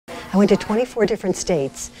I went to 24 different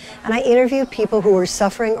states, and I interviewed people who were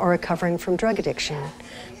suffering or recovering from drug addiction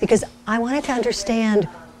because I wanted to understand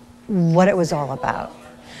what it was all about.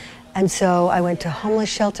 And so I went to homeless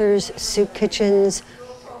shelters, soup kitchens.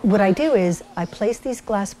 What I do is I place these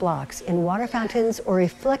glass blocks in water fountains or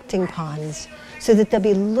reflecting ponds so that they'll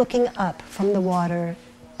be looking up from the water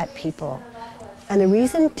at people. And the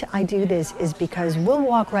reason I do this is because we'll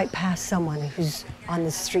walk right past someone who's on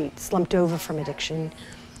the street, slumped over from addiction,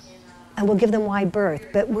 and we'll give them wide berth,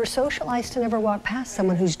 but we're socialized to never walk past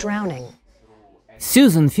someone who's drowning.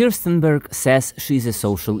 Susan Furstenberg says she's a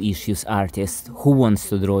social issues artist who wants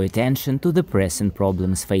to draw attention to the present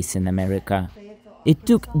problems facing America. It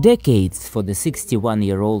took decades for the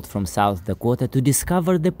 61-year-old from South Dakota to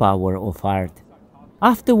discover the power of art.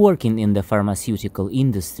 After working in the pharmaceutical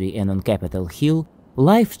industry and on Capitol Hill,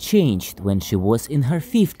 life changed when she was in her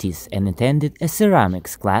 50s and attended a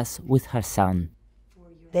ceramics class with her son.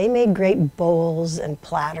 They made great bowls and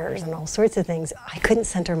platters and all sorts of things. I couldn't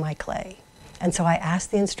center my clay. And so I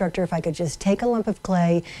asked the instructor if I could just take a lump of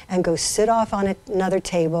clay and go sit off on another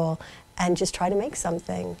table and just try to make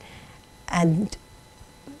something. And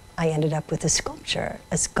I ended up with a sculpture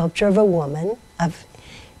of a woman of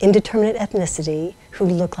indeterminate ethnicity who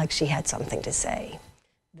looked like she had something to say.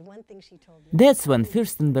 The one thing she told me— That's when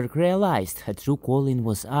Furstenberg realized her true calling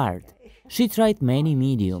was art. She tried many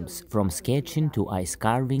mediums, from sketching to ice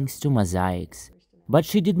carvings to mosaics. But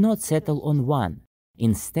she did not settle on one.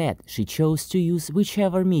 Instead, she chose to use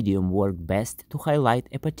whichever medium worked best to highlight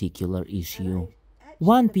a particular issue.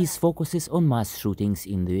 One piece focuses on mass shootings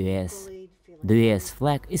in the US. The US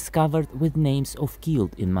flag is covered with names of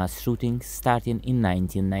killed in mass shootings starting in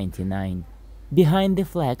 1999. Behind the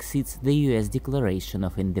flag sits the US Declaration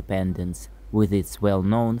of Independence, with its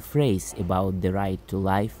well-known phrase about the right to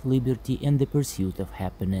life, liberty, and the pursuit of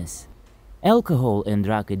happiness. Alcohol and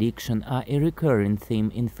drug addiction are a recurring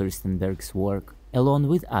theme in Furstenberg's work, along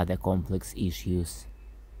with other complex issues.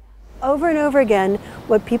 Over and over again,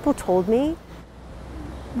 what people told me,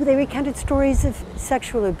 they recounted stories of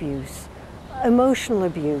sexual abuse, emotional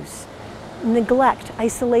abuse, neglect,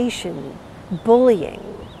 isolation, bullying,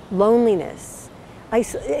 loneliness,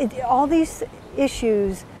 all these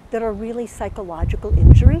issues that are really psychological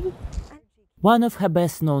injury. One of her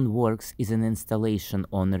best-known works is an installation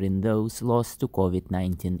honoring those lost to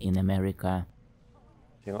COVID-19 in America.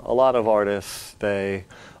 You know, a lot of artists, their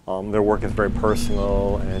work is very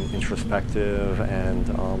personal and introspective, and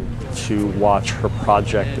to watch her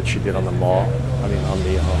project that she did on the mall,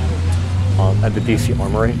 at the DC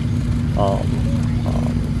Armory,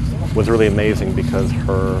 was really amazing because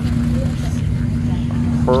her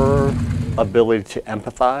ability to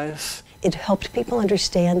empathize. It helped people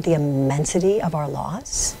understand the immensity of our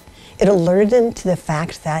loss. It alerted them to the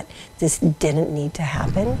fact that this didn't need to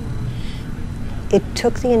happen. It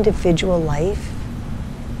took the individual life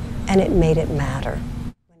and it made it matter.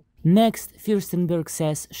 Next, Furstenberg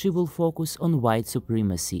says she will focus on white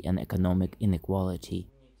supremacy and economic inequality.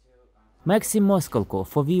 Maxim Moskalko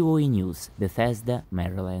for VOA News, Bethesda,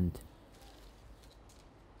 Maryland.